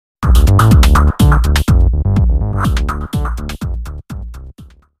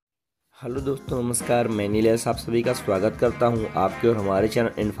Hello दोस्तों, नमस्कार। मैं नीलेश आप सभी का स्वागत करता हूं आपके और हमारे चैनल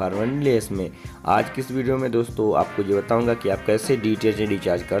इन्फॉर्मर नीलेश में। आज की इस वीडियो में दोस्तों आपको ये बताऊंगा कि आप कैसे DTH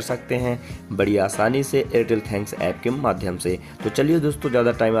रिचार्ज कर सकते हैं बड़ी आसानी से एयरटेल थैंक्स ऐप के माध्यम से। तो चलिए दोस्तों,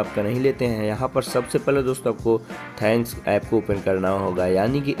 ज़्यादा टाइम आपका नहीं लेते हैं। यहाँ पर सबसे पहले दोस्तों आपको थैंक्स ऐप को ओपन करना होगा,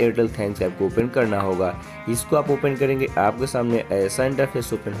 यानी कि एयरटेल थैंक्स ऐप को ओपन करना होगा। इसको आप ओपन करेंगे, आपके सामने ऐसा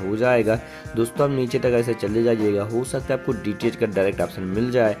इंटरफेस ओपन हो जाएगा। दोस्तों आप नीचे तक ऐसे चले जाइएगा, हो सकता है आपको DTH का डायरेक्ट ऑप्शन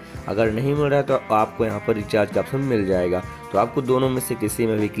मिल जाए। अगर नहीं मिल रहा है तो आपको यहाँ पर रिचार्ज का ऑप्शन मिल जाएगा। तो आपको दोनों में से किसी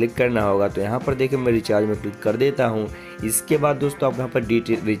में भी क्लिक करना होगा। तो यहाँ पर देखिए मैं रिचार्ज में क्लिक कर देता हूँ। इसके बाद दोस्तों आपको यहाँ पर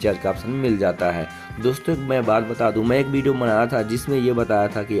DTH रिचार्ज का ऑप्शन मिल जाता है। दोस्तों मैं बात बता दूँ, मैं एक वीडियो बनाया था जिसमें ये बताया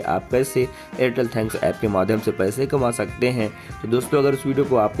था कि आप कैसे एयरटेल थैंक्स ऐप के माध्यम से पैसे कमा सकते हैं। तो दोस्तों अगर उस वीडियो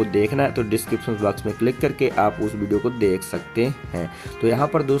को आपको देखना है तो डिस्क्रिप्शन बॉक्स में क्लिक करके आप उस वीडियो को देख सकते हैं। तो यहाँ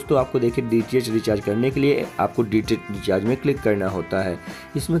पर दोस्तों आपको देखिए DTH रिचार्ज करने के लिए आपको DTH रिचार्ज में क्लिक करना होता है।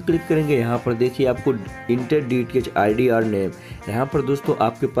 इसमें क्लिक करेंगे, यहाँ पर देखिए आपको इंटर DTH ID और नेम। यहाँ पर दोस्तों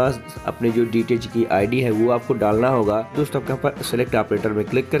आपके पास अपने जो DTH की ID है वो आपको डालना होगा। दोस्तों आपके यहाँ पर सेलेक्ट ऑपरेटर में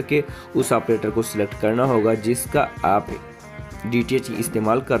क्लिक करके उस ऑपरेटर को सिलेक्ट करना होगा जिसका आप DTH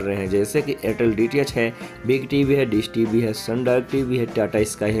इस्तेमाल कर रहे हैं। जैसे कि एयरटेल DTH है, बिग टीवी है, डिश टीवी है, सन डायरेक्ट टीवी है, टाटा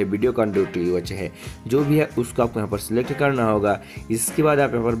स्काई है, वीडियोकॉन DTH है, जो भी है उसको आपको यहाँ पर सिलेक्ट करना होगा। इसके बाद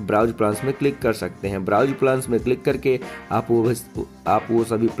आप यहाँ पर ब्राउज प्लान्स में क्लिक कर सकते हैं। ब्राउज प्लान्स में क्लिक करके आप वो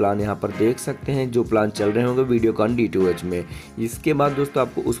सभी प्लान यहाँ पर देख सकते हैं जो प्लान चल रहे होंगे वीडियोकॉन DTH में। इसके बाद दोस्तों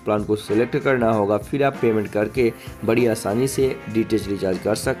आपको उस प्लान को सिलेक्ट करना होगा, फिर आप पेमेंट करके बड़ी आसानी से DTH रिचार्ज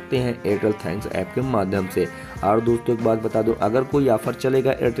कर सकते हैं एयरटेल थैंक्स ऐप के माध्यम से। और दोस्तों एक बात बता दूं, अगर कोई ऑफर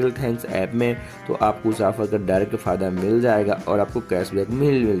चलेगा एयरटेल थैंक्स ऐप में तो आपको उस ऑफर का डायरेक्ट फ़ायदा मिल जाएगा और आपको कैशबैक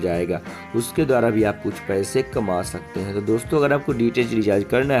मिल जाएगा। उसके द्वारा भी आप कुछ पैसे कमा सकते हैं। तो दोस्तों अगर आपको DTH रिचार्ज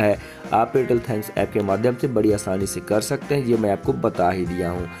करना है आप एयरटेल थैंक्स ऐप के माध्यम से बड़ी आसानी से कर सकते हैं। ये मैं आपको बता ही दिया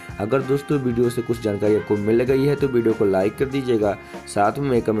हूँ। अगर दोस्तों वीडियो से कुछ जानकारी आपको मिल गई है तो वीडियो को लाइक कर दीजिएगा, साथ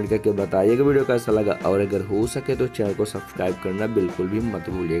में कमेंट करके बताइएगा वीडियो कैसा लगा, और अगर हो सके तो चैनल को सब्सक्राइब करना बिल्कुल भी मत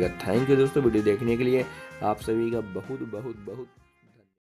भूलिएगा। थैंक यू दोस्तों वीडियो देखने के लिए। आप सभी का बहुत बहुत बहुत